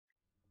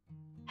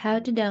How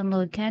to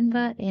download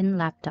Canva in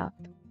laptop.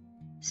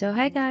 So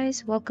hi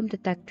guys, welcome to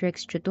Tech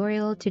Tricks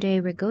tutorial. Today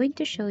we're going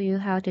to show you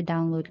how to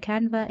download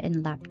Canva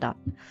in laptop.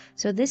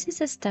 So this is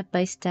a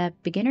step-by-step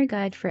beginner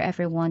guide for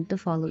everyone to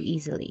follow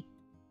easily.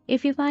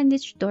 If you find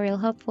this tutorial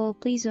helpful,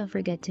 please don't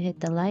forget to hit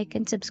the like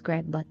and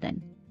subscribe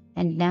button.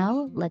 And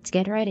now let's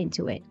get right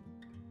into it.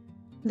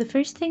 The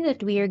first thing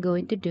that we are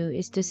going to do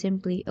is to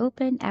simply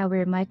open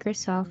our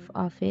Microsoft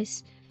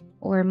Office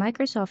or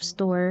Microsoft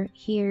Store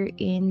here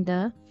in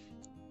the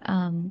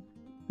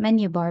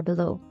menu bar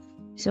below.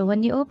 So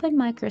when you open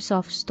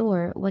Microsoft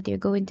Store, what you're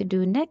going to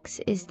do next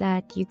is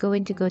that you're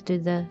going to go to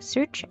the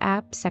search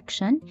app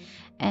section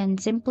and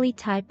simply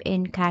type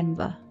in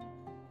Canva.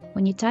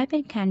 When you type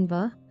in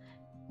Canva,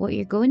 what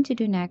you're going to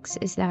do next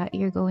is that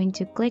you're going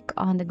to click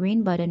on the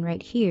green button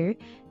right here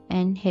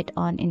and hit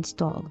on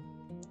install.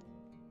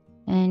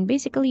 And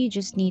basically you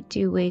just need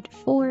to wait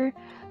for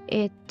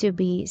it to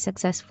be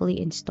successfully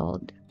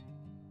installed.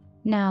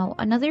 Now,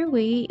 another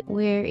way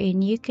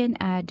wherein you can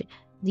add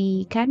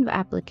the Canva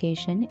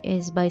application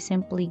is by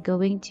simply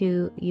going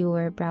to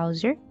your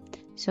browser.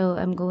 So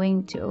I'm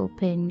going to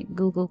open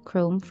Google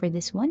Chrome for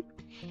this one.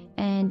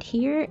 And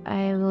here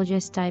I will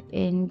just type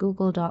in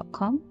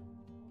google.com.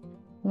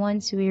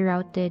 Once we're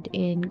routed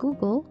in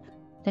Google,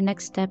 the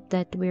next step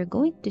that we're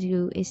going to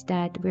do is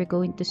that we're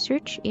going to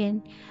search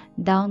in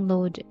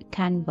download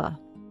Canva.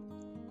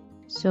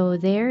 So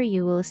there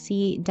you will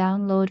see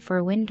download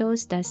for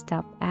Windows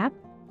desktop app.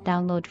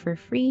 Download for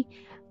free.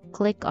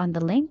 Click on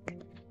the link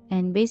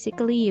and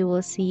basically you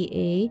will see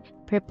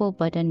a purple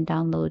button,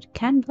 download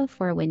Canva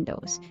for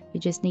Windows. You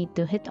just need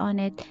to hit on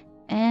it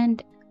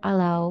and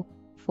allow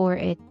for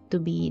it to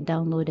be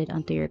downloaded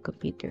onto your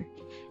computer.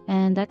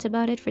 And that's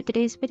about it for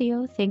today's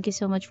video. Thank you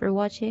so much for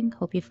watching.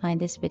 Hope you find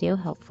this video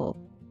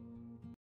helpful.